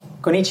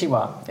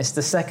Konnichiwa. It's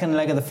the second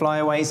leg of the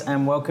flyaways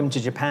and welcome to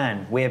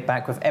Japan. We're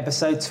back with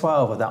episode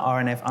 12 of the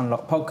RNF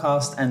Unlocked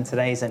podcast and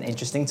today's an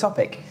interesting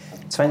topic.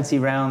 20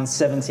 rounds,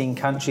 17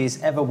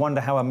 countries. Ever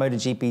wonder how a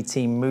MotoGP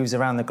team moves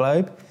around the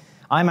globe?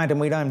 I'm Adam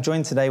Wheeler. I'm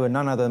joined today with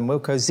none other than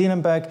Wilco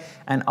Zeelenberg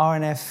and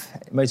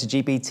RNF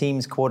MotoGP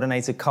teams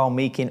coordinator Carl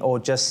Meakin, or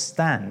just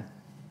Stan.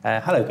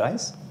 Hello,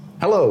 guys.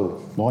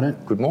 Hello. Morning.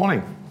 Good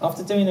morning.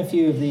 After doing a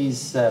few of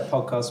these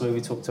podcasts where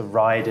we talk to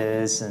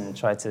riders and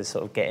try to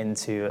sort of get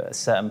into a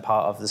certain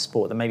part of the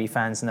sport that maybe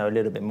fans know a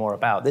little bit more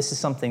about, this is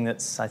something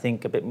that's, I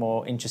think, a bit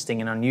more interesting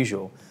and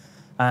unusual.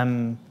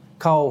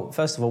 Carl,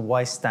 first of all,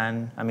 why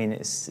Stan? I mean,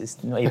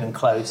 it's not even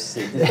close.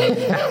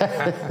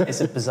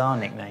 It's a bizarre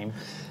nickname.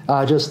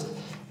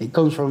 It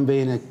comes from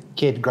being a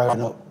kid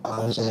growing up.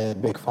 I was a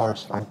big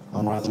Forest fan,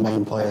 and one of the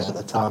main players at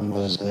the time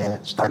was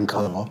Stan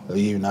Collymore, who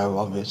you know,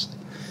 obviously.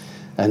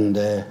 And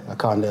I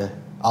kind of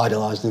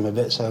idolised him a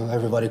bit, so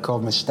everybody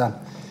called me Stan.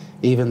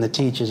 Even the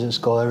teachers at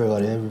school,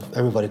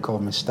 everybody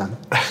called me Stan.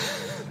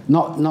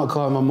 Not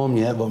calling my mum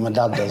yet, but my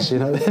dad does, you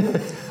know.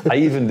 I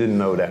even didn't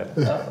know that.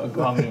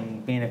 I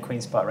mean, being a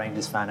Queen's Park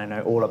Rangers fan, I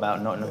know all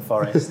about Nottingham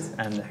Forest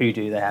and the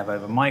hoodoo they have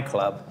over my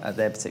club at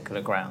their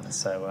particular ground.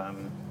 So,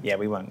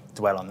 we won't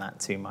dwell on that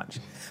too much.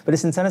 But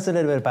listen, tell us a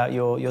little bit about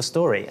your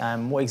story.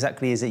 What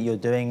exactly is it you're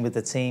doing with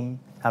the team?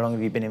 How long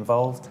have you been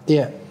involved?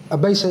 Yeah, I've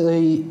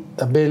been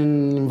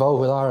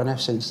involved with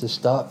RNF since the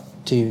start,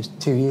 two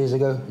years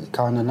ago,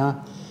 kind of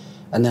now.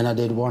 And then I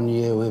did 1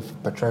 year with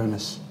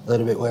Petronas, a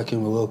little bit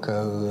working with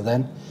Wilco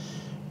then.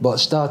 But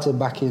started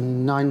back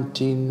in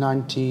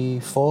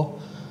 1994.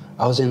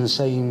 I was in the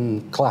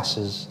same class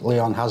as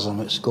Leon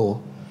Haslam at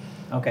school.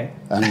 Okay.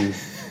 And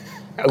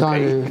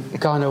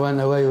kind of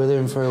went away with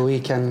him for a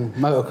weekend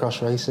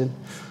motocross racing.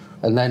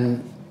 And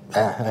then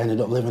I ended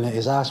up living at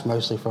his house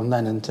mostly from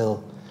then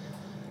until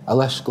I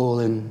left school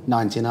in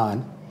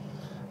 99.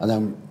 And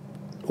then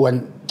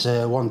went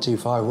to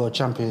 125 World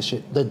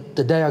Championship. The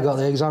day I got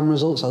the exam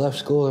results, I left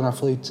school and I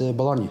flew to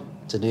Bologna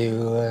to do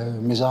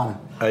Misano.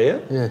 Oh, yeah?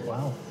 Yeah.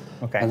 Wow.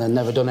 Okay. And then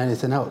never done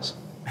anything else.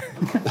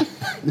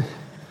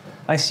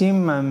 I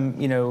assume,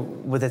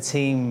 with a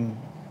team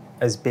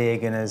as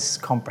big and as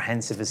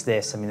comprehensive as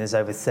this, I mean, there's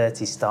over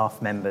 30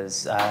 staff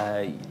members.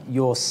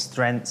 Your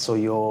strengths or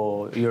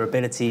your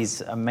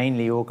abilities are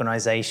mainly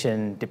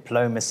organisation,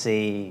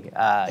 diplomacy,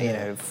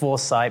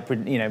 foresight,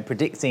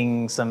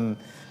 predicting some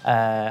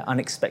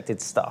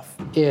unexpected stuff.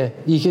 Yeah,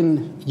 you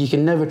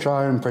can never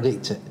try and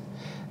predict it.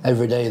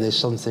 Every day there's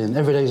something.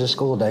 Every day's a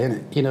school day, isn't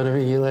it? You know what I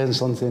mean? You learn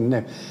something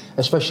new,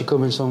 especially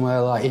coming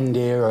somewhere like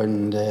India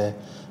and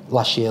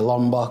last year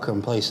Lombok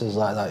and places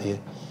like that.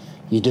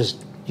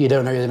 You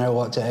don't really know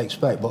what to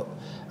expect, but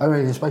I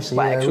mean, especially.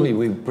 Well, actually,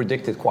 we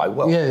predicted quite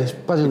well. Yeah, it's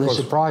pleasantly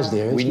surprised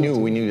here. We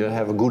knew to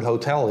have a good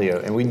hotel here,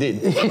 and we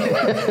did.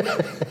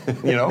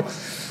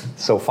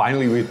 So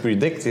finally we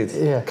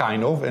predicted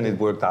kind of, and it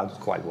worked out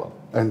quite well.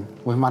 And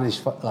we've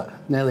managed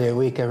nearly a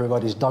week.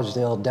 Everybody's dodged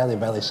the old Delhi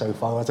belly so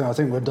far. I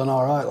think we've done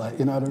all right.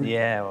 You know what I mean?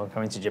 Yeah. Well,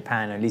 coming to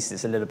Japan, at least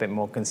it's a little bit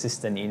more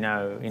consistent. You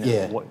know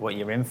what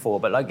you're in for.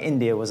 But like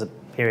India was a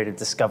period of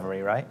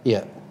discovery, right?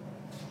 Yeah.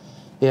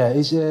 Yeah.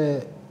 It's.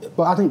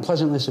 But I think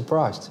pleasantly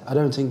surprised. I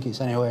don't think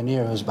it's anywhere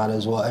near as bad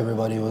as what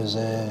everybody was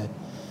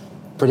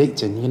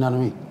predicting. You know what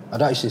I mean?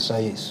 I'd actually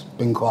say it's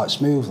been quite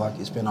smooth. Like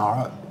it's been all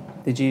right.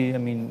 Did you,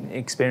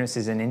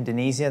 experiences in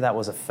Indonesia, that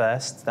was a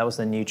first. That was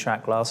the new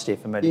track last year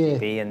for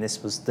MotoGP, and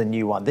this was the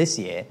new one this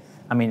year.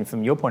 I mean,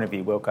 from your point of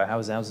view, Wilco, how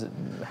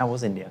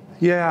was India?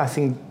 Yeah, I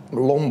think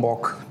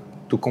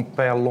to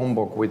compare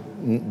Lombok with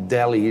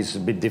Delhi is a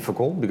bit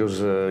difficult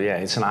because,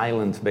 it's an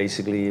island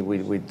basically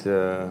with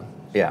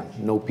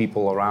no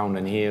people around,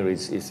 and here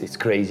it's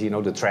crazy,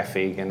 the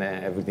traffic and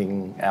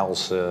everything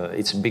else.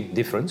 It's a big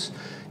difference.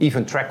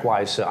 Even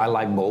track-wise, I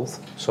like both.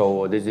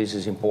 So this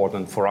is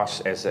important for us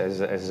as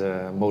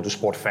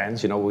motorsport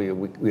fans.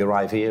 We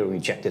arrive here, we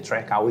check the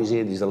track. How is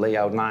it? Is the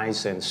layout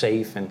nice and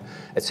safe, and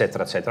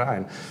etc.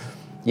 And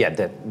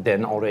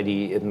then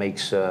already it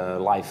makes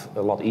life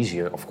a lot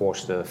easier. Of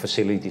course, the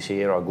facilities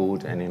here are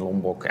good, and in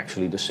Lombok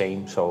actually the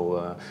same.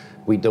 So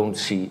we don't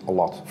see a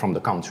lot from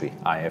the country.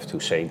 I have to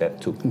say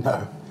that too.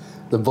 No,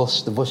 the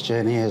bus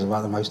journey is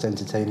about the most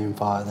entertaining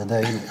part of the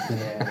day. Isn't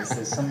it? Yeah,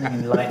 there's something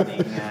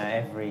enlightening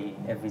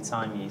every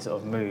time you sort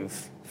of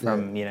move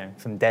from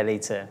from Delhi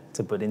to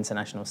Bud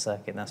International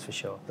Circuit. That's for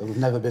sure. We've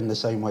never been the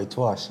same way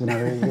twice.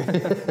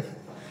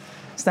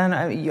 Stan,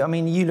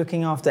 you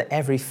looking after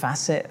every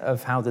facet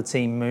of how the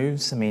team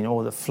moves? I mean,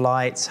 all the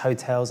flights,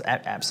 hotels,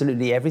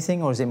 absolutely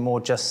everything, or is it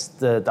more just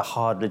the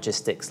hard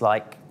logistics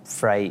like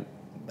freight,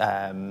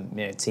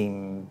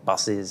 team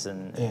buses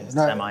and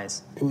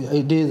semis?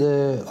 We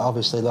do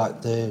obviously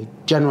the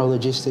general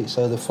logistics,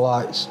 so the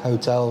flights,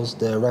 hotels,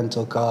 the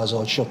rental cars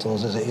or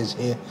shuttles as it is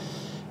here,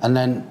 and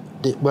then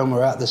when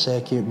we're at the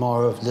circuit,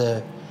 more of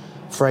the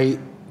freight.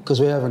 Because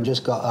we haven't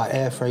just got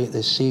air freight,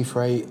 there's sea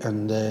freight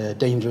and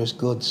dangerous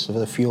goods for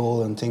the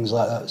fuel and things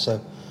like that. So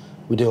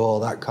we do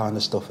all that kind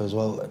of stuff as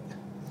well.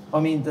 I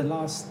mean, the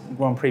last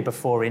Grand Prix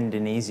before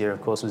Indonesia,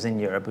 of course, was in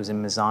Europe, was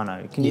in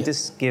Misano. Can you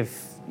just give,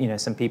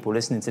 some people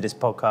listening to this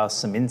podcast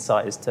some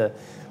insight as to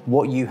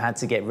what you had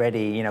to get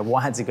ready,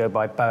 what had to go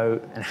by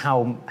boat and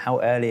how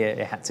early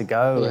it had to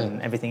go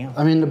and everything else?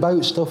 I mean, the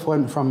boat stuff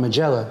went from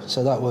Magellan,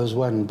 so that was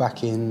when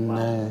back in...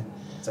 Wow.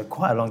 So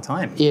quite a long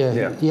time.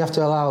 Yeah, you have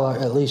to allow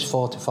at least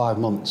 4 to 5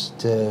 months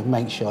to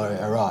make sure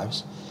it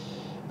arrives.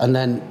 And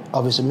then,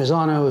 obviously,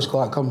 Misano was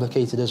quite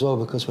complicated as well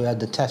because we had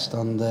the test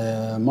on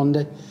the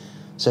Monday.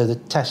 So the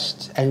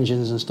test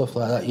engines and stuff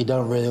like that, you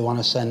don't really want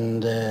to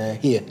send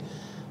here.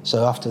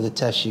 So after the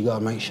test, you got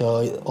to make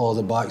sure all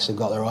the bikes have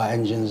got the right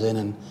engines in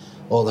and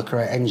all the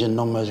correct engine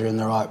numbers are in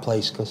the right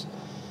place, because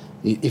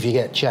if you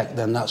get checked,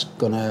 then that's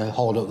going to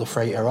hold up the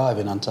freight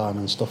arriving on time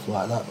and stuff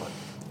like that.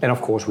 And of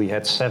course, we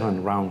had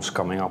 7 rounds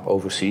coming up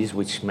overseas,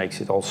 which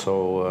makes it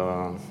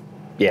also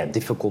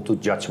difficult to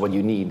judge what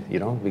you need,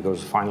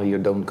 because finally you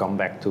don't come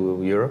back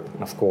to Europe.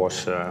 And of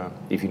course,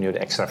 if you need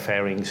extra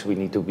fairings, we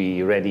need to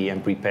be ready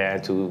and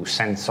prepared to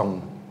send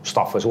some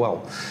stuff as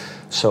well.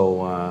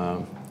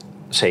 So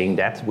saying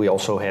that, we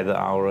also had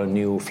our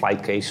new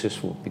flight cases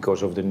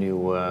because of the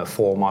new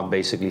format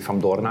basically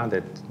from Dorna,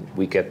 that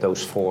we get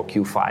those 4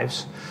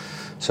 Q5s.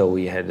 So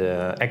we had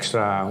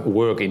extra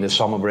work in the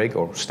summer break,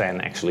 or Stan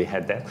actually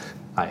had that,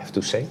 I have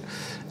to say.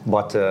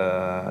 But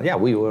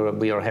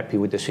we are happy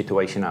with the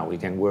situation now. We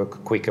can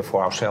work quicker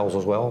for ourselves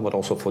as well, but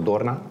also for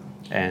Dorna.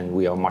 And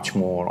we are much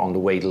more on the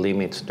weight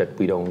limit, that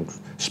we don't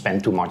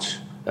spend too much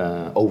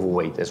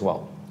overweight as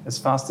well. As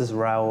fast as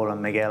Raul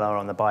and Miguel are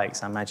on the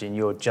bikes, I imagine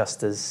you're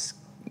just as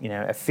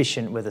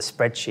efficient with a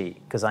spreadsheet,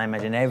 because I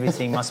imagine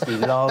everything must be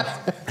logged.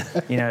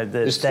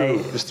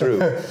 It's true.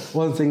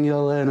 One thing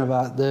you'll learn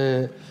about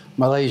the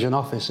Malaysian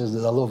office is that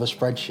they love a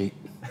spreadsheet.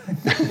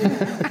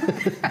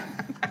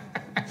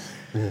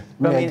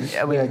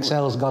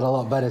 Excel's got a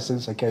lot better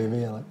since I came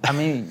here. I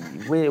mean,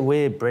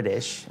 we're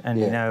British, and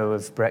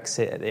with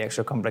Brexit, the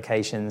extra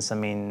complications. I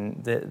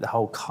mean, the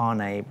whole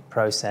carnet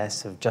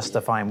process of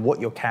justifying what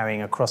you're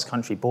carrying across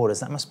country borders,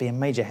 that must be a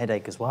major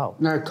headache as well.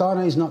 No,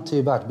 carnet's not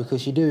too bad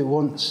because you do it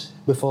once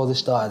before the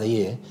start of the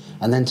year,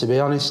 and then, to be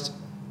honest,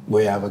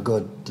 we have a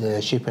good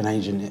shipping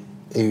agent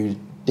who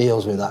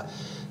deals with that.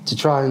 To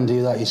try and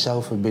do that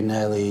yourself would be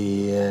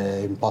nearly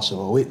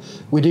impossible.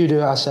 We do it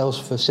ourselves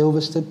for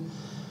Silverstone.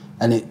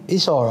 And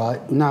it's all right.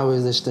 Now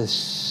this the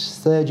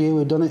 3rd year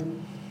we've done it,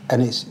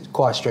 and it's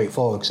quite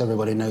straightforward because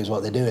everybody knows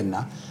what they're doing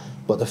now.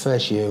 But the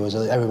first year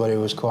everybody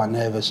was quite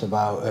nervous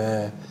about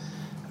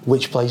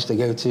which place to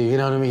go to. You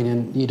know what I mean?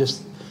 And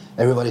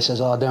everybody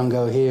says, "Oh, don't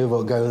go here,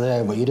 but go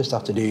there." But you just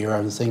have to do your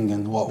own thing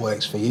and what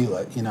works for you.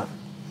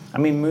 I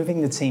mean,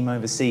 moving the team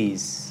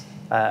overseas.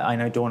 I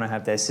know Dorna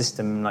have their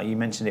system, like you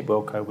mentioned it,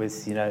 Wilco,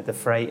 with the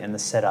freight and the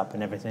setup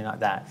and everything like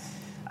that.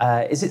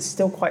 Is it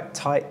still quite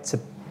tight to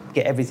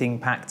get everything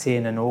packed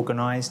in and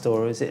organised,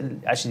 or is it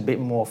actually a bit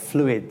more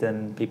fluid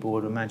than people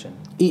would imagine?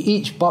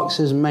 Each box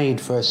is made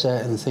for a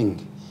certain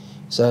thing.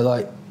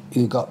 So,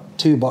 you've got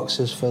 2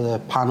 boxes for the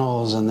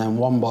panels and then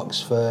 1 box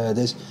for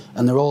this,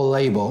 and they're all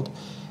labelled.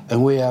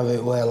 And we have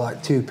it where,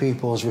 2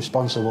 people is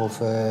responsible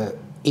for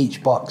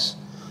each box.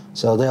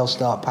 So they'll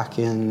start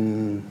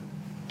packing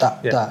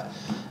that.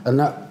 And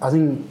that, I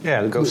think...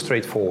 Yeah, it goes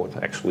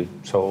straightforward, actually.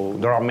 So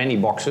there are many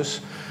boxes,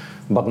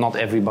 but not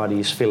everybody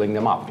is filling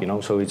them up,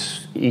 So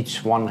it's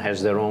each one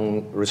has their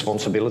own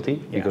responsibility,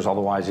 because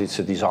otherwise it's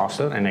a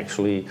disaster. And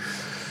actually,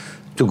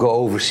 to go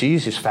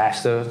overseas is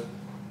faster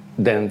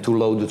than to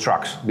load the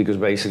trucks, because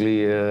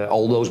basically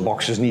all those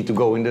boxes need to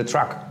go in the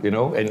truck,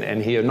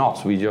 And here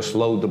not. We just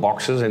load the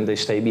boxes and they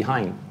stay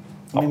behind.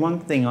 I mean, one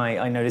thing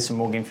I noticed from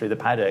walking through the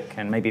paddock,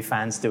 and maybe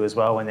fans do as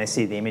well when they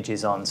see the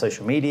images on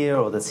social media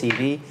or the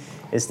TV,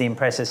 is the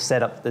impressive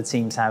setup the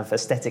teams have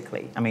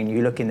aesthetically. I mean,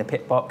 you look in the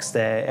pit box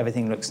there,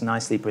 everything looks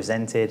nicely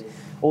presented.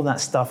 All that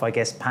stuff, I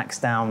guess, packs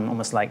down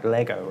almost like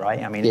Lego,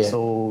 right? I mean, it's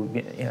all...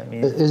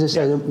 As I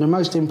say, the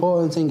most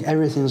important thing,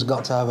 everything's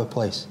got to have a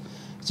place.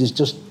 It's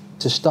just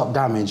to stop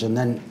damage, and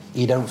then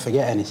you don't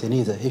forget anything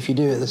either. If you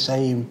do it the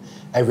same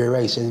every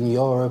race in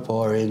Europe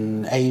or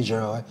in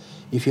Asia, or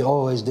if you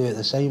always do it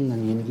the same,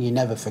 then you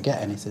never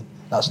forget anything.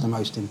 That's the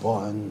most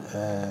important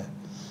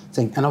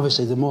thing. And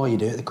obviously, the more you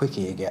do it, the quicker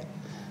you get,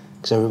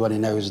 because everybody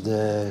knows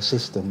the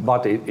system.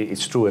 But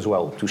it's true as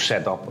well, to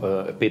set up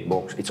a pit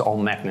box, it's all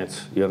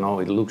magnets,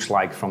 It looks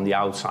like from the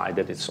outside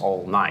that it's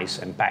all nice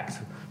and packed,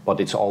 but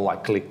it's all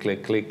like click,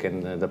 click, click,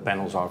 and the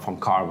panels are from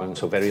carbon,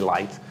 so very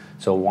light.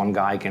 So one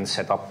guy can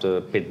set up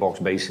the pit box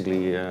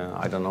basically,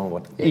 I don't know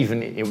what,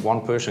 even if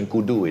one person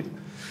could do it.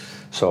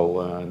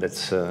 So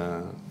it's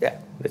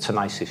a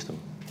nice system.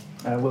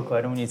 Wilco,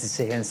 I don't want you to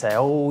sit here and say,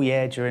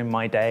 during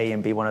my day,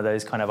 and be one of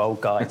those kind of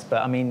old guys.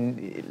 But I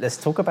mean, let's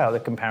talk about the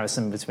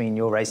comparison between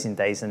your racing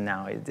days and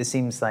now. It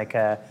seems like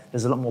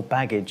there's a lot more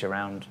baggage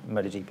around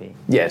MotoGP.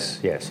 Yes,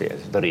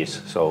 there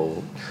is.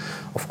 So,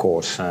 of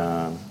course,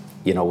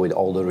 with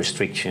all the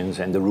restrictions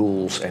and the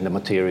rules and the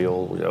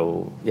material.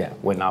 So,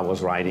 when I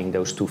was riding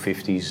those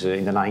 250s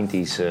in the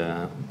 90s,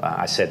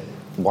 I said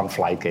 1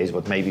 flight case,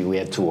 but maybe we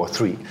had 2 or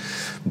 3.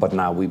 But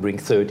now we bring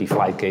 30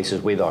 flight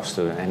cases with us,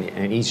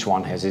 and each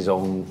one has his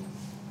own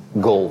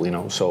goal, you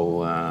know.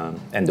 So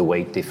and the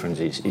weight difference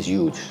is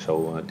huge.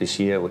 So this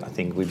year I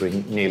think we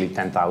bring nearly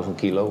 10,000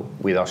 kilo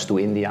with us to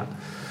India,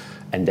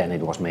 and then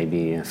it was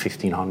maybe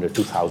 1,500,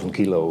 2,000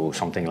 kilo,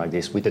 something like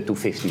this, with the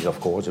 250s, of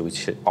course,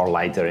 which are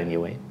lighter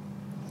anyway.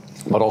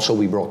 But also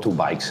we brought 2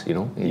 bikes, you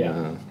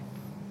know.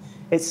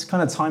 It's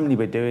kind of timely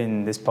we're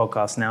doing this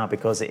podcast now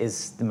because it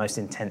is the most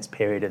intense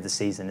period of the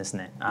season, isn't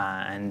it?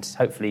 And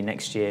hopefully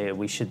next year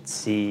we should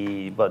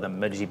see, well, the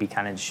MotoGP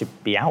calendar should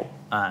be out,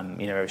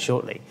 very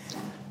shortly.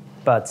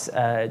 But,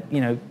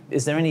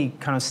 is there any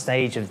kind of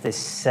stage of this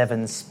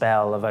 7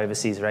 spell of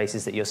overseas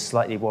races that you're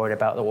slightly worried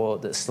about or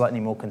that's slightly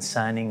more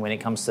concerning when it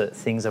comes to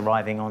things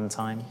arriving on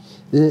time?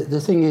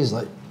 The thing is,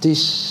 like,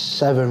 these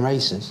 7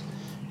 races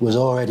was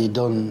already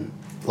done,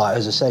 like,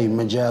 as I say,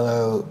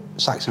 Mugello,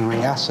 Saxon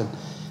Ring, Assen.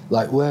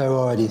 Like, we're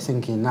already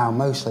thinking now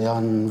mostly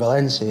on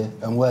Valencia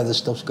and where the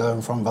stuff's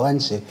going from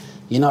Valencia.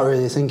 You're not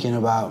really thinking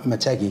about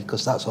Motegi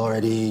because that's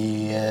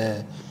already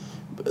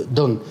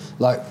done.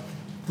 Like,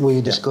 we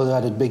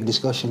had a big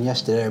discussion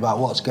yesterday about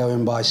what's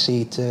going by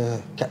sea to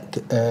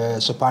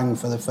Sepang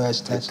for the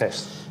first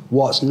test.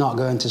 What's not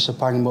going to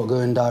Sepang but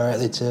going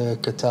directly to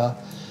Qatar.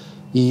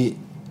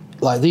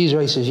 Like, these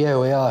races,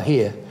 we are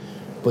here,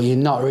 but you're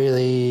not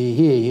really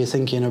here. You're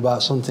thinking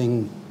about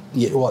something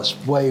what's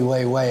way,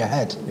 way, way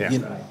ahead.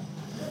 Yeah.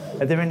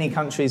 Are there any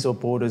countries or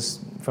borders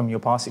from your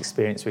past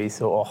experience where you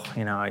thought,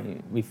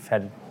 we've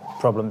had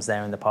problems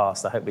there in the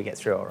past, I hope we get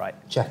through all right?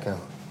 Checo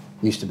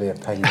used to be a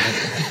pain.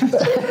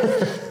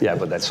 Yeah,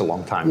 but that's a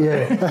long time.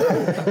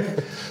 Yeah.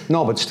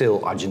 No, but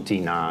still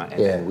Argentina,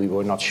 and we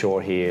were not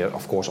sure here,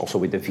 of course, also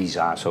with the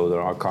visa. So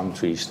there are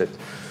countries that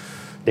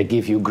they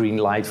give you green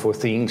light for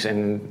things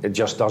and it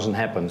just doesn't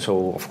happen.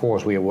 So, of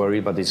course, we are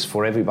worried, but it's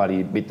for everybody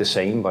a bit the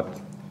same. But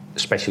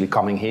especially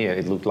coming here,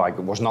 it looked like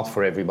it was not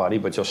for everybody,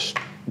 but just,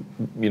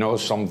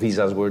 some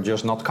visas were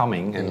just not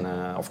coming. And,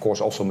 of course,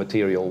 also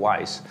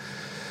material-wise.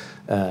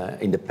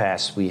 In the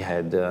past, we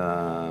had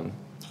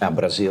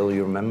Brazil,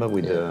 you remember,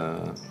 with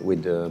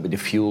the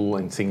fuel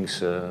and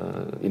things,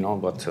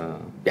 But,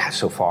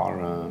 so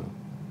far,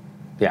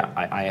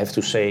 I have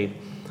to say,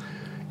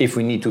 if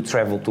we need to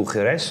travel to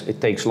Jerez, it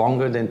takes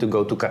longer than to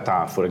go to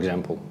Qatar, for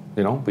example.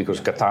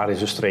 Because Qatar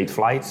is a straight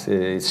flight,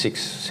 it's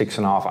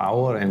 6.5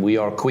 hours, and we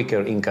are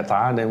quicker in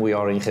Qatar than we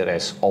are in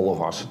Jerez, all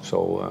of us.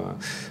 So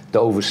the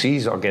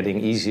overseas are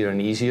getting easier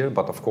and easier,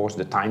 but of course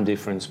the time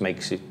difference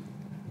makes it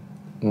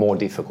more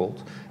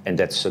difficult, and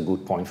that's a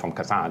good point from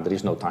Qatar. There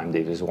is no time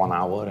difference, 1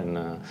 hour,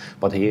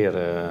 but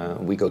here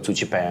we go to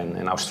Japan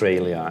and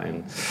Australia,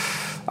 and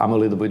I'm a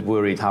little bit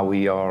worried how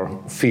we are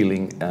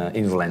feeling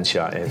in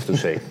Valencia, I have to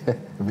say.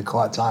 We'll be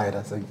quite tired,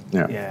 I think.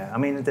 Yeah. I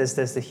mean, there's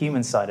the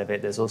human side of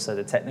it. There's also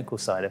the technical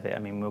side of it. I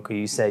mean, Milko,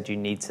 you said you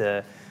need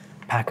to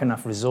pack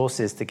enough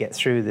resources to get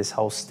through this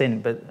whole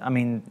stint. But, I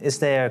mean, is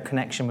there a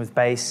connection with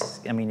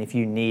base? I mean, if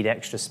you need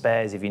extra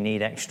spares, if you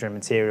need extra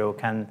material,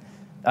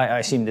 I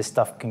assume this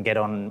stuff can get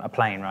on a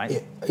plane,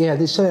 right? Yeah,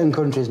 there's certain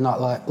countries, not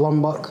like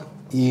Lombok.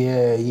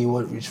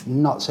 It's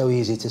not so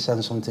easy to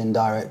send something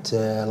direct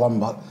to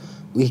Lombok.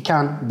 We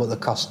can, but the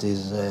cost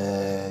is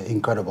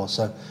incredible.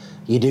 So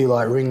you do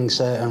like ring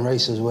certain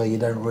races where you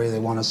don't really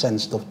want to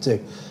send stuff to.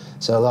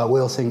 So like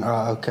we'll think,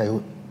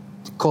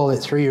 call it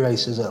 3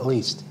 races at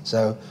least.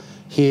 So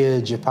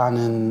here, Japan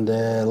and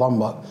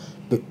Lombok.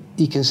 But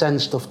you can send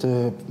stuff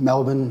to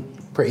Melbourne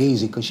pretty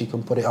easy because you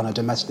can put it on a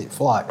domestic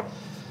flight.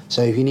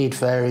 So if you need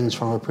fairings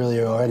from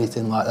Aprilia or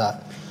anything like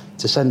that,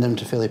 to send them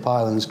to Phillip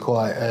Island's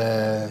quite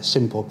a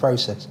simple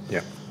process.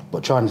 Yeah.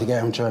 But trying to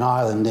get them to an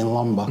island in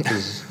Lombok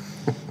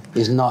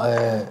is not.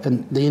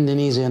 And the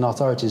Indonesian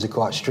authorities are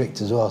quite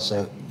strict as well,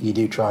 so you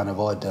do try and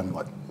avoid them.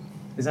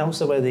 Is that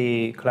also where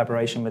the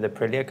collaboration with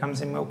Aprilia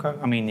comes in, Milko?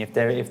 I mean, if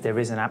there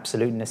is an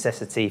absolute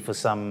necessity for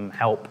some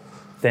help,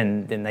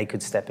 then they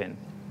could step in.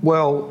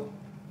 Well,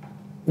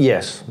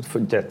 yes,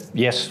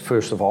 yes,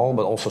 first of all,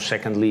 but also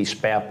secondly,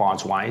 spare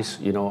parts wise,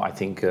 I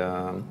think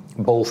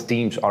both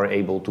teams are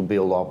able to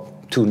build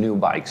up 2 new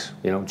bikes,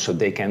 so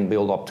they can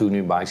build up 2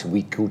 new bikes.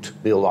 We could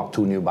build up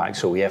 2 new bikes,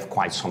 so we have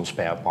quite some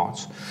spare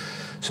parts.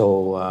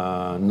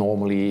 So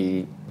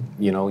normally,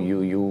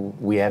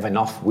 we have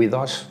enough with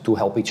us to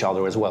help each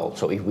other as well.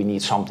 So if we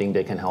need something,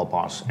 they can help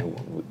us.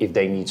 And if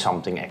they need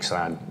something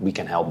extra, we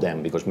can help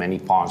them. Because many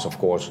parts, of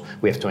course,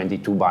 we have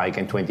 22 bike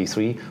and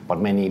 23, but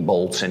many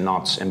bolts and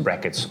nuts and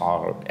brackets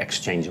are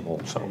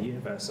exchangeable. So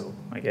universal,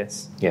 I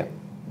guess. Yeah.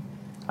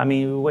 I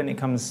mean, when it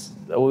comes,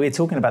 we're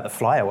talking about the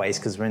flyaways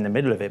because we're in the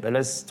middle of it, but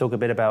let's talk a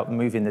bit about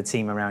moving the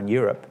team around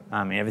Europe.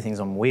 I mean, everything's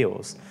on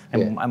wheels.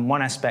 And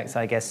one aspect,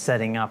 I guess,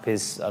 setting up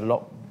is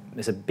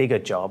it's a bigger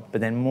job, but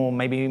then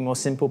maybe more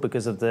simple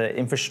because of the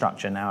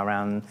infrastructure now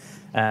around,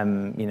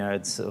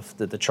 it's sort of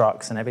the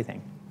trucks and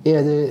everything.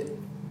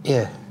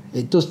 Yeah,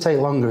 it does take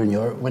longer in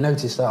Europe. We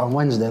noticed that on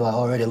Wednesday, like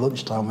already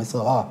lunchtime, we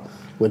thought,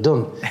 we're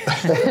done.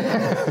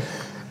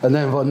 And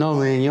then, but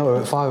normally in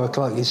Europe, at 5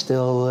 o'clock, you're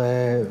still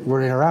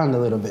running around a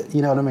little bit.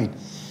 You know what I mean?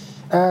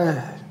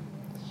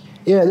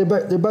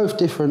 They're both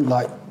different,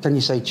 can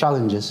you say,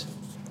 challenges?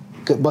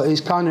 But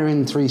it's kind of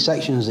in 3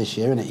 sections this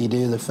year, isn't it? You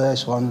do the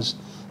first ones,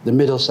 the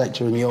middle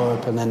sector in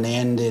Europe, and then they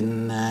end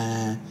in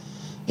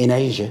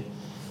Asia.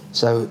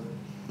 So,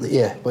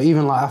 yeah, but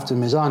even like after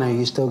Misano,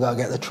 you still got to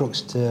get the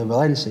trucks to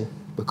Valencia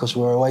because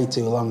we were away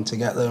too long to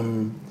get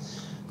them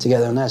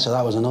there. So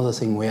that was another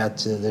thing we had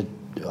to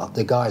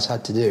the guys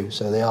had to do.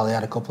 So they only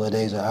had a couple of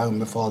days at home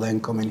before then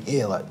coming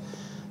here. Like,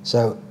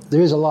 so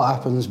there is a lot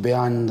happens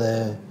behind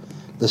the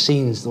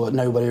scenes that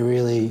nobody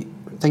really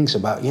thinks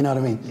about. You know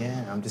what I mean?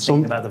 Yeah, I'm just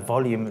thinking about the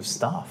volume of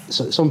stuff.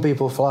 So some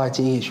people fly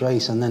to each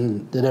race and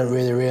then they don't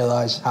really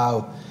realise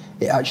how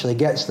it actually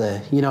gets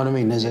there. You know what I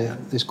mean?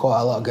 There's quite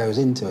a lot goes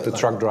into it. The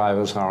truck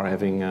drivers are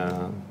having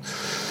a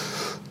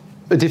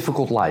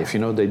difficult life. You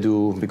know, they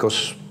do,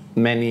 because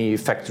many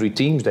factory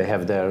teams, they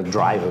have their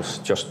drivers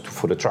just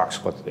for the trucks,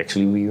 but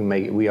actually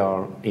we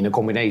are in a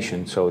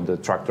combination. So the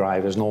truck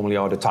drivers normally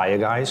are the tire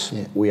guys.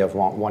 Yeah. We have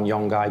one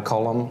young guy,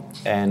 Colin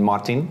and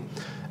Martin.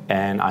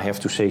 And I have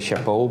to say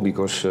chapeau,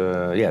 because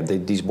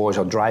these boys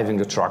are driving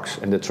the trucks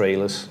and the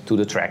trailers to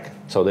the track.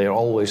 So they're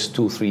always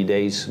 2-3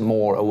 days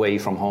more away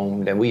from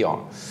home than we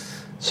are.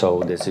 So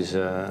this is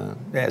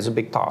it's a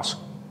big task.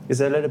 Is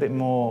there a little bit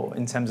more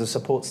in terms of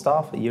support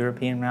staff at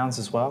European rounds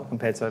as well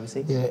compared to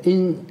overseas? Yeah,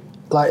 in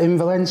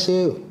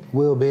Valencia,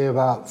 we'll be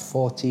about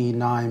 48,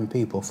 49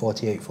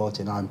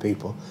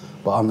 people.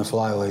 But on the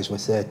flyaways,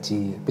 we're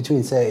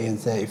between 30 and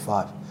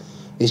 35.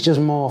 It's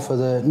just more for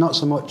not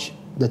so much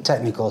the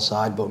technical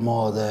side, but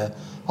more the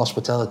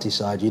hospitality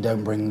side. You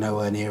don't bring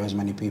nowhere near as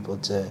many people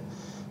to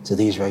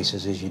these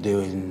races as you do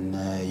in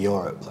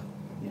Europe.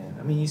 Yeah,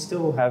 I mean, you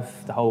still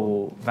have the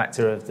whole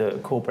factor of the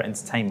corporate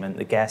entertainment,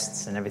 the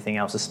guests and everything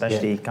else,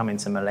 especially coming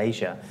to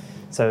Malaysia.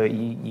 So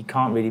you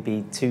can't really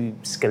be too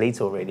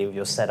skeletal, really, with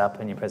your setup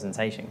and your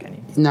presentation, can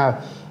you? No.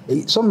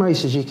 Some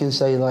races you can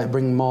say, like,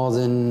 bring more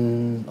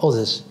than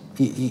others.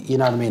 You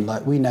know what I mean?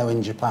 Like, we know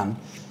in Japan,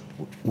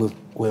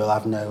 we'll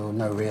have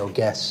no real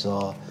guests,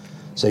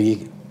 so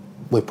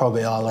we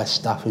probably are less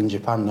staff in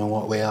Japan than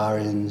what we are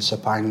in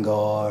Sepang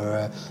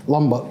or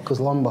Lombok, because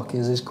Lombok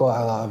is quite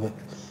a lot of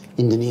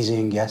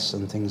Indonesian guests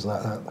and things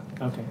like that.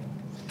 Okay.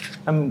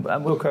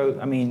 Wilco,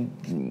 I mean,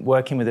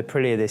 working with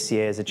Aprilia this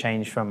year is a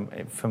change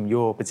from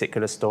your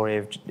particular story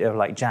of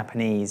like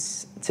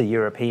Japanese to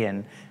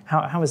European.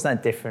 How is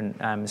that different,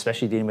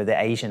 especially dealing with the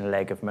Asian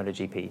leg of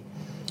MotoGP?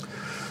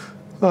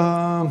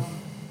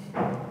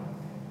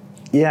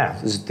 Yeah,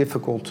 it's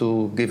difficult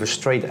to give a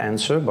straight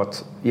answer,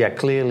 but yeah,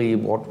 clearly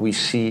what we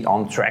see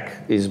on track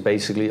is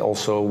basically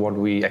also what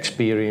we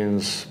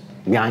experience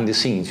behind the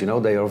scenes. You know,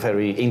 they are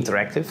very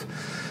interactive.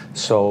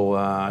 So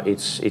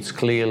it's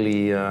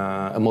clearly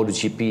a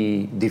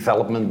MotoGP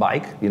development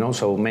bike. You know,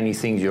 so many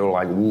things you're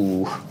like,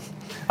 ooh,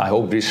 I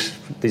hope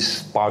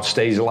this part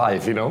stays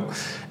alive. You know,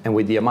 and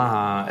with the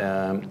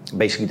Yamaha,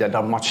 basically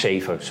they're much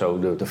safer. So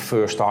the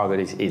first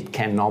target is it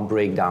cannot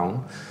break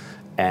down.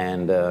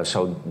 And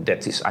so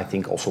that is, I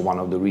think, also one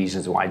of the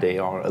reasons why they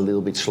are a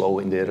little bit slow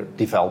in their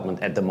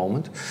development at the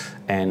moment.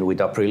 And with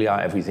Aprilia,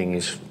 everything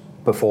is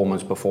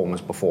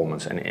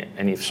performance.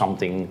 And if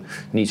something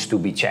needs to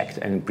be checked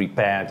and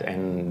prepared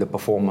and the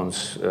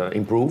performance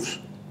improves,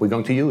 we're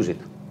going to use it.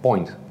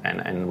 Point.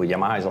 And with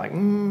Yamaha, it's like,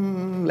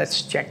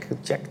 let's check,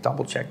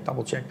 double check.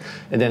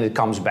 And then it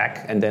comes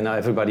back, and then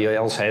everybody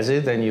else has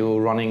it, and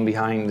you're running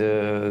behind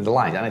the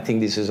line. And I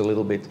think this is a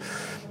little bit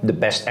the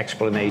best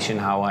explanation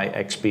how I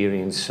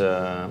experience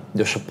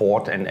the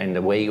support and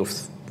the way of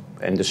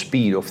and the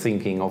speed of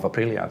thinking of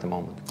Aprilia at the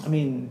moment. I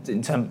mean,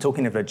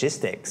 talking of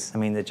logistics, I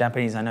mean, the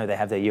Japanese, I know they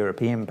have their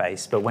European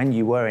base, but when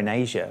you were in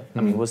Asia,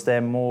 I mean, was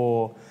there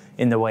more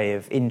in the way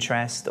of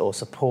interest or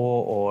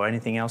support or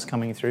anything else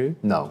coming through?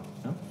 No.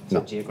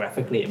 So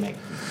geographically, it makes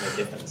no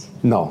difference?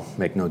 No,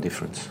 make no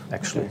difference,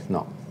 actually, okay.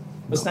 No.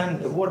 But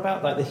Stan, what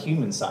about like the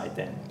human side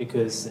then?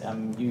 Because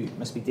you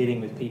must be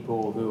dealing with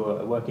people who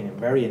are working a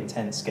very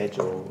intense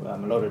schedule, a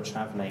lot of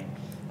travelling.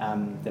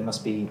 There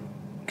must be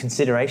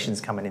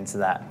considerations coming into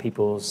that,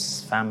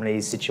 people's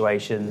families,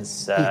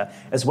 situations,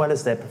 as well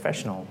as their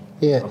professional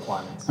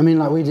requirements. I mean,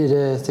 like we did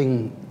a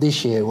thing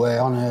this year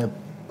where on a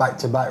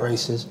back-to-back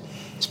races,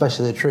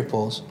 especially the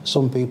triples,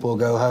 some people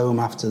go home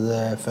after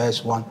the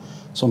first one,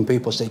 some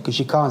people stay, because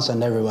you can't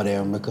send everybody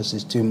home because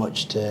there's too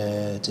much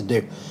to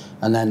do.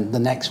 And then the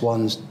next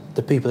ones,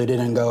 the people who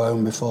didn't go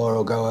home before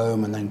will go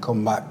home and then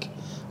come back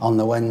on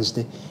the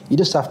Wednesday. You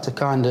just have to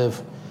kind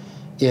of,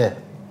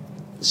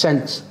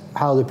 sense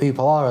how the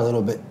people are a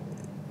little bit.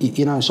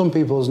 You know, some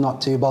people's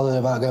not too bothered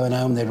about going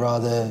home, they'd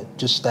rather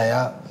just stay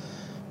out.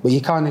 But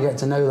you kind of get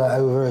to know that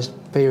over a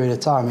period of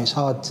time. It's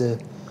hard to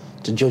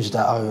judge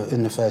that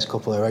in the first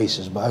couple of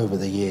races, but over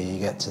the year you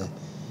get to...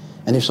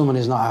 And if someone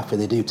is not happy,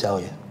 they do tell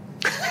you.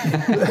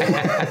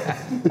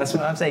 That's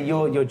what I'm saying.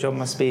 Your job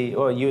must be,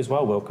 or you as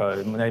well,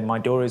 Wilco. My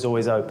door is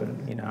always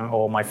open, you know,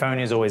 or my phone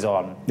is always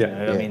on. Yeah.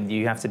 You know? I mean,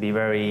 you have to be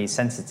very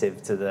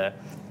sensitive to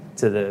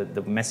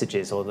the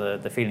messages or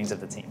the feelings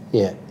of the team.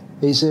 Yeah,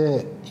 it's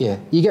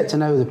you get to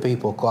know the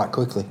people quite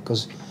quickly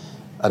because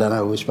I don't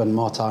know, we spend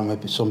more time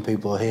with some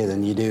people here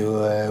than you do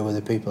with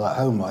the people at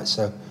home, right?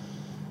 So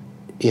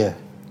yeah,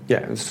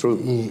 it's true.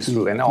 It's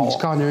true, and it's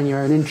kind of in your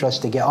own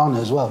interest to get on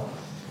as well.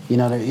 You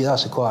know,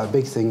 that's quite a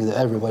big thing that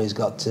everybody's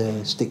got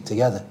to stick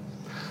together.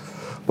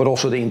 But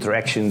also the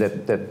interaction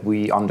that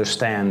we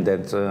understand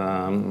that,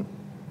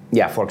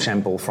 for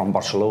example, from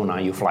Barcelona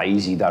you fly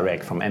easy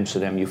direct, from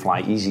Amsterdam you fly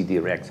easy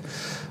direct.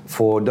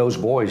 For those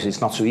boys,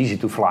 it's not so easy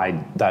to fly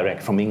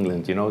direct from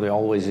England. You know, there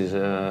always is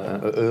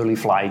a early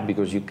flight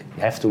because you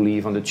have to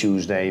leave on the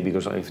Tuesday,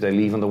 because if they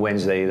leave on the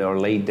Wednesday, they're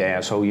late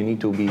there. So you need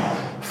to be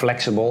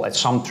flexible at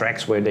some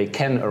tracks where they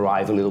can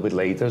arrive a little bit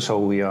later. So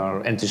we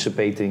are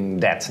anticipating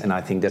that, and I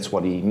think that's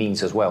what he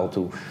means as well,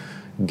 to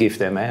give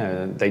them,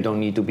 they don't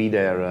need to be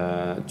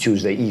there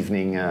Tuesday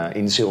evening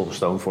in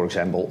Silverstone, for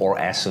example, or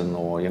Essen,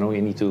 or, you know,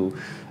 you need to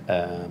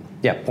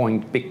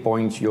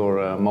pinpoint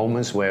your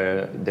moments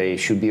where they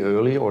should be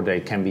early or they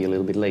can be a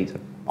little bit later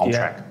on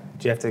track.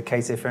 Do you have to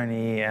cater for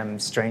any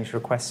strange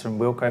requests from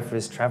Wilco for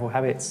his travel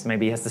habits?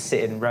 Maybe he has to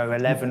sit in row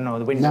 11 or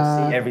the window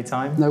seat every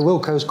time? No,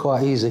 Wilco's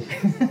quite easy.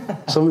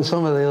 Some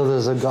of the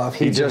others have got a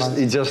few...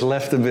 He just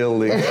left the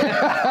building.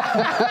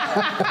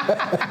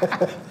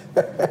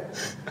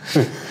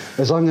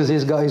 As long as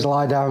he's got his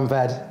lie-down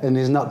bed and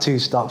there's not 2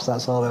 stops,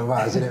 that's all that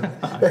matters, isn't it?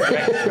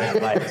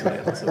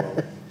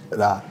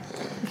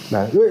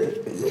 No.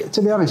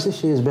 To be honest,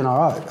 this year's been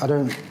all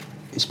right.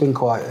 It's been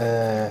quite...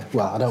 I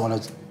don't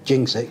want to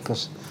jinx it,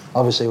 because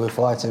obviously we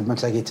fly to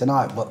Motegi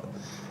tonight, but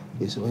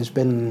it's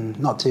been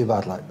not too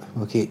bad. Like,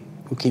 we'll keep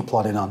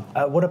plodding on.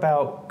 What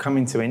about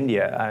coming to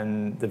India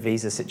and the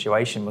visa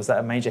situation? Was that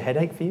a major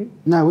headache for you?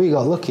 No, we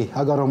got lucky.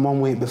 I got on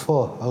 1 week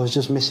before. I was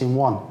just missing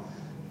one,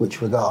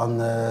 which we got on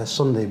the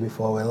Sunday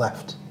before we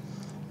left.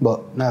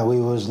 But no, we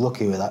was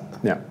lucky with that.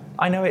 Yeah.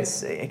 I know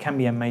it can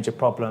be a major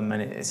problem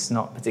and it's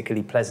not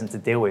particularly pleasant to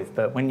deal with,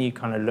 but when you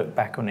kind of look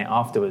back on it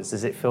afterwards,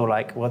 does it feel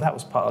like, well, that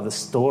was part of the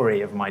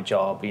story of my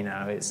job? You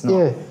know, it's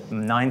not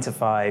 9 to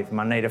 5,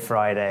 Monday to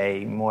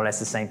Friday, more or less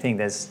the same thing.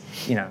 There's,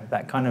 you know,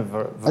 that kind of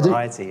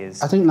variety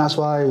I think that's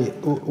why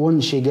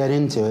once you get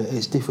into it,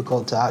 it's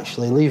difficult to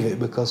actually leave it,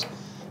 because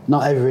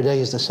not every day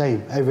is the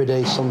same. Every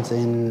day is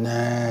something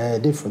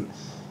different.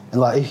 And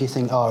like, if you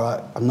think, all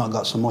right, I've not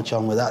got so much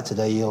on with that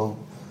today, you'll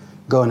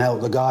go and help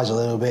the guys a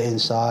little bit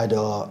inside,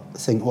 or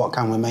think, what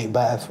can we make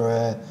better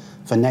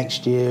for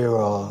next year,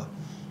 or,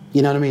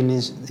 you know what I mean?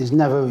 There's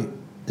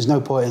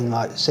no point in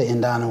like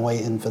sitting down and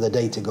waiting for the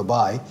day to go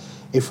by.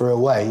 If we're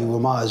away, we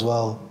might as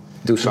well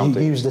do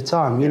something. Use the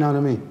time. You know what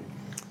I mean?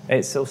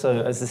 It's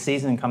also, as the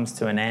season comes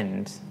to an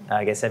end,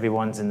 I guess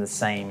everyone's has the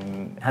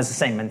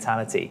same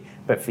mentality.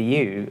 But for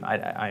you,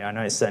 I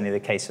know it's certainly the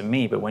case for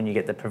me, but when you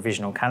get the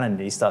provisional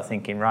calendar, you start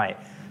thinking, right,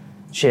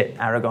 shit,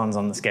 Aragon's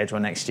on the schedule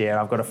next year.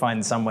 I've got to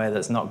find somewhere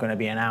that's not going to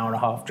be an hour and a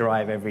half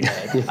drive every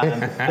day.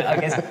 But I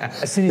guess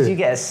as soon as you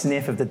get a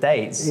sniff of the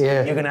dates,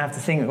 you're going to have to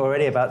think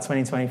already about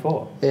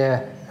 2024.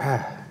 Yeah.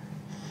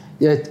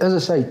 As I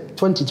say,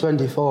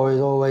 2024 is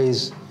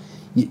always,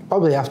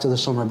 probably after the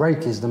summer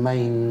break, is the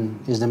main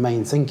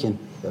thinking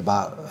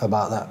about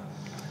that.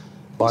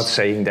 But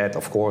saying that,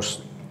 of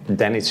course,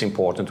 then it's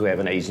important to have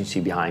an agency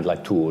behind,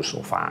 like Tours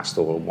or Fast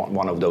or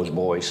one of those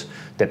boys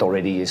that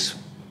already is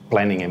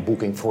planning and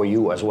booking for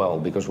you as well,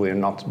 because we're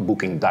not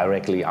booking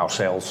directly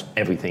ourselves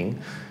everything.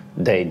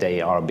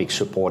 They are a big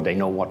support. They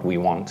know what we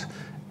want,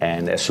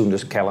 and as soon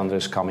as the calendar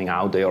is coming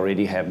out, they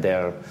already have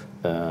their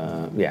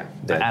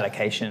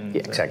allocation.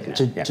 Yeah, exactly.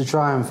 To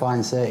try and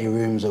find 30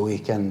 rooms a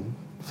weekend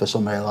for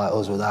somebody like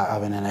us without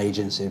having an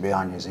agency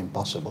behind you is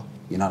impossible.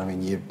 You know what I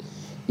mean?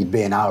 You'd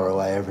be an hour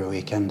away every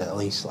weekend at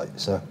least. Like,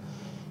 so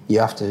you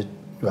have to.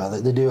 Well,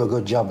 they do a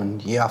good job,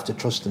 and you have to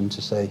trust them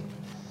to say,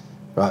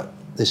 right,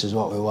 this is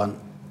what we want.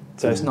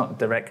 So it's not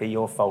directly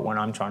your fault when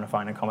I'm trying to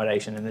find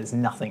accommodation and there's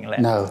nothing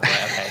left. No.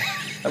 Right,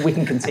 okay. We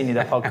can continue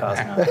the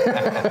podcast now.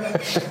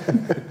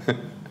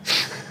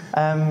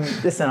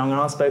 Listen, I'm going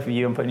to ask both of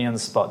you, I'm putting you on the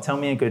spot. Tell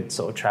me a good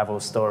sort of travel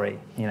story,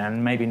 you know,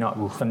 and maybe not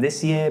from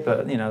this year,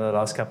 but, you know, the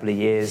last couple of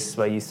years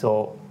where you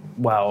thought,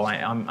 well,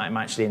 I'm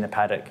actually in the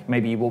paddock.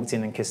 Maybe you walked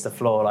in and kissed the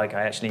floor like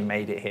I actually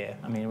made it here.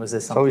 I mean, was there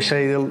something... So we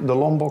say the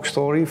Lombok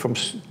story from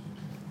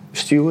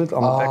Stuart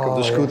on the back of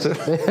the scooter?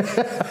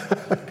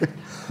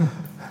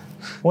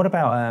 What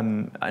about,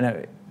 I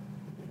know,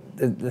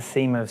 the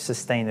theme of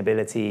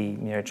sustainability,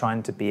 you know,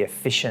 trying to be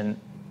efficient,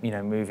 you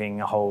know,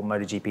 moving a whole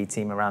MotoGP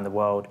team around the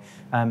world.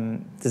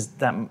 Does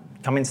that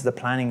come into the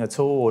planning at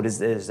all, or is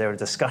there a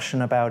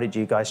discussion about it? Do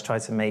you guys try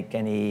to make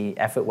any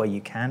effort where you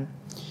can?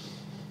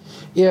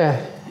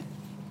 Yeah,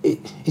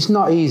 it's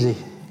not easy.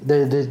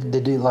 They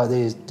do like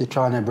they're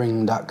trying to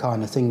bring that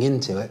kind of thing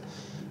into it.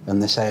 And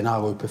they're saying, I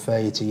would prefer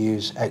you to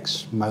use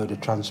X mode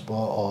of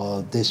transport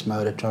or this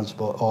mode of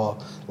transport or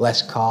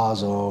less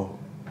cars or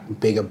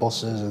bigger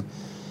buses. And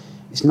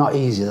it's not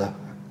easy though.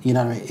 You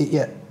know what I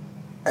mean?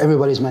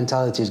 Everybody's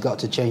mentality has got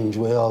to change.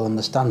 We all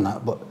understand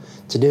that. But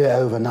to do it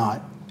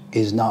overnight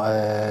is not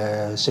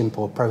a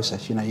simple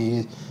process. You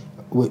know,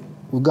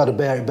 we've got to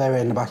bear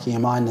it in the back of your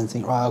mind and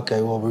think, right,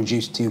 okay, we'll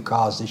reduce 2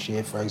 cars this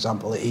year, for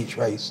example, at each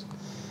race.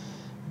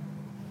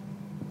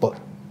 But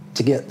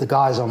to get the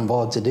guys on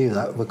board to do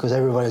that, because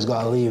everybody's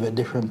got to leave at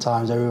different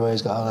times,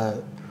 everybody's got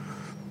to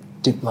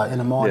like in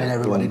the morning,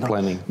 everybody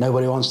planning.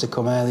 Nobody wants to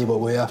come early, but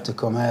we have to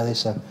come early.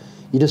 So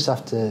you just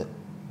have to.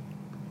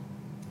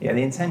 Yeah,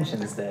 the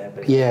intention is there,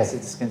 but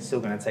it's still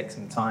going to take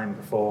some time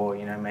before,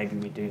 maybe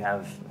we do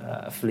have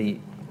a fleet,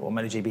 or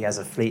MotoGP has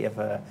a fleet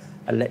of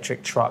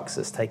electric trucks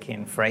that's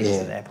taking freight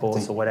to the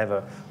airports, or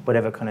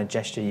whatever kind of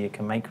gesture you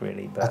can make,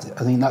 really. But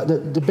I think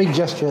that the big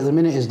gesture at the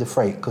minute is the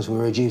freight, because we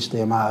reduced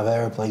the amount of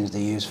aeroplanes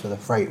they use for the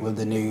freight with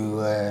the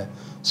new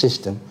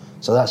system.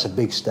 So that's a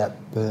big step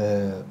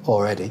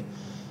already.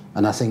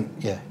 And I think,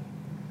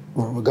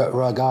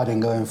 regarding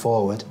going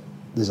forward,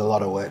 there's a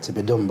lot of work to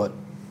be done, but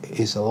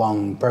it's a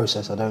long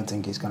process. I don't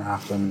think it's going to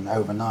happen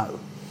overnight.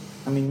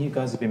 I mean, you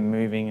guys have been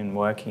moving and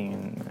working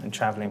and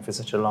travelling for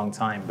such a long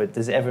time, but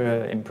does it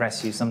ever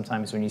impress you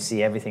sometimes when you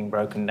see everything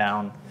broken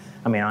down?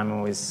 I mean, I'm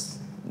always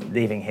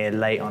leaving here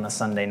late on a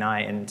Sunday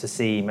night, and to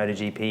see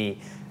MotoGP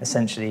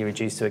essentially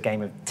reduced to a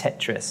game of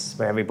Tetris,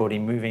 where everybody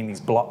moving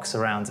these blocks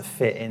around to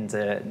fit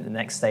into the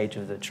next stage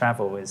of the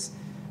travel is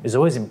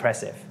always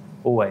impressive.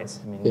 Always.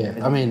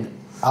 I mean,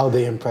 I'll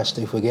be impressed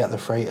if we get the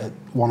freight at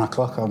 1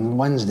 o'clock on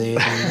Wednesday.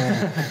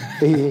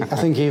 And, I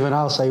think even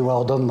I'll say,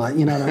 well done, like,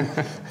 you know what I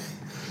mean?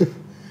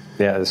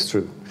 Yeah, that's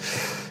true.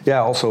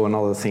 Yeah, also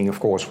another thing, of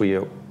course, we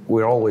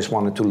always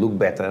wanted to look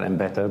better and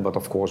better, but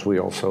of course we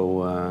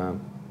also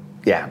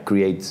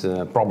create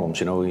problems.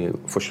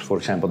 For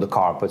example, the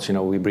carpets.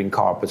 We bring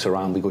carpets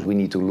around because we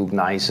need to look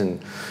nice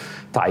and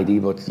tidy,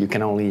 but you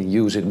can only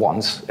use it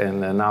once.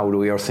 And now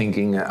we are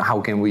thinking,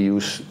 how can we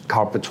use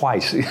carpet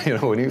twice?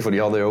 For the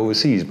other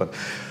overseas. But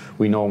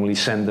we normally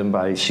send them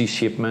by sea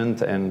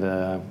shipment, and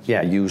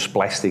use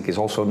plastic is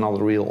also not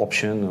a real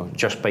option. Or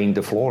just paint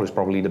the floor is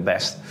probably the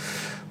best.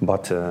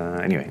 But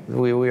anyway,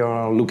 we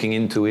are looking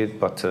into it.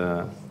 But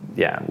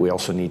we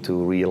also need to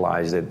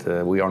realize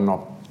that we are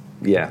not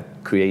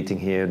creating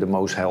here the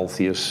most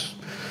healthiest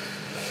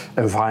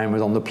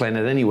environment on the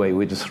planet anyway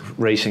with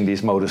racing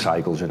these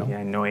motorcycles,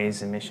 Yeah,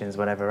 noise, emissions,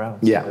 whatever else.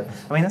 Yeah. But,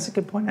 I mean, that's a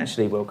good point,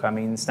 actually, Wilco. I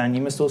mean, Stan,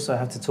 you must also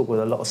have to talk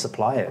with a lot of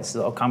suppliers, a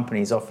lot of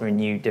companies offering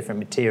you different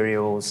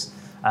materials,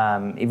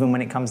 even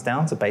when it comes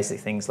down to basic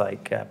things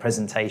like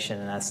presentation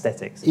and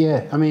aesthetics.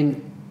 Yeah, I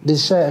mean,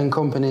 there's certain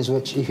companies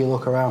which, if you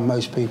look around,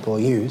 most people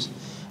use,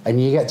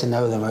 and you get to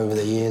know them over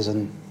the years,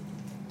 and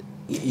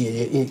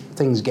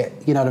things get,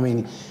 you know what I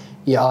mean?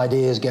 Your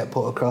ideas get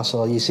put across,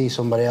 or you see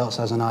somebody else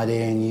has an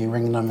idea and you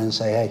ring them and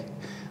say, hey,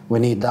 we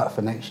need that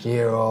for next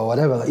year or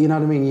whatever. You know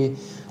what I mean?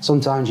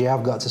 Sometimes you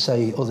have got to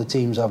say other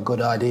teams have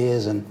good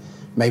ideas, and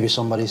maybe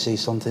somebody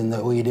sees something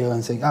that we do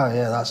and think, oh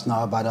yeah, that's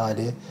not a bad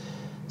idea.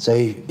 So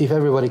if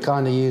everybody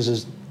kind of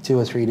uses 2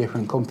 or 3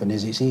 different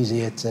companies, it's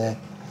easier to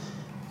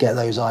get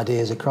those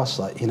ideas across,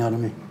 like, you know what I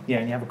mean? Yeah,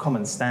 and you have a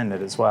common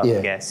standard as well,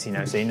 I guess, so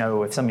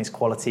if something's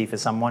quality for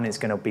someone, it's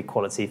going to be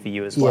quality for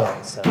you as well.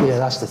 Yeah,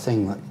 that's the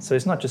thing. Like. So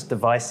it's not just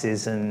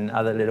devices and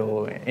other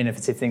little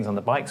innovative things on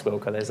the bikes,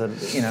 Wilco.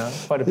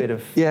 There's quite a bit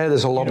of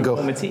there's a lot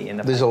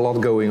there's a lot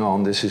going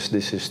on. This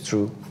is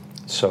true.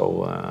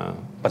 So,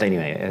 but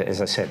anyway, as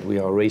I said, we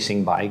are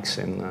racing bikes,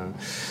 and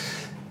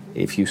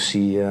if you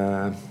see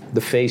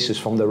the faces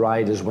from the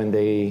riders when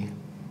they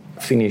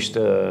finished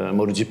a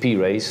MotoGP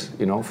race,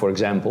 for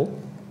example,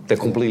 they're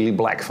completely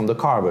black from the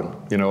carbon,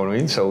 you know what I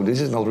mean? So this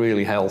is not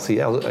really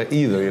healthy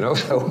either,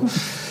 So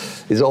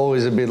it's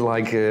always a bit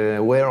like,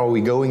 where are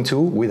we going to,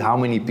 with how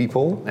many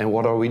people, and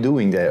what are we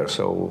doing there?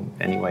 So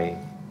anyway,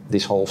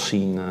 this whole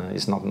scene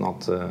is not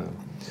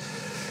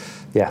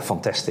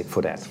fantastic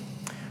for that.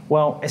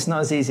 Well, it's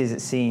not as easy as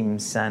it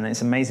seems, and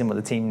it's amazing what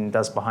the team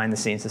does behind the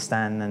scenes. To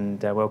Stan and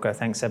Wilco,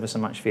 thanks ever so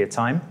much for your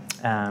time.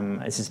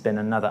 This has been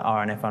another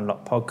RNF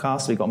Unlocked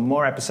podcast. We've got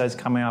more episodes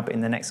coming up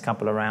in the next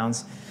couple of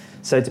rounds.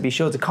 So to be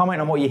sure to comment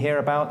on what you hear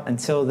about.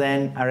 Until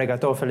then,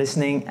 arigato for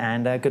listening,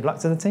 and good luck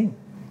to the team.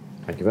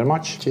 Thank you very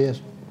much.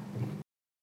 Cheers.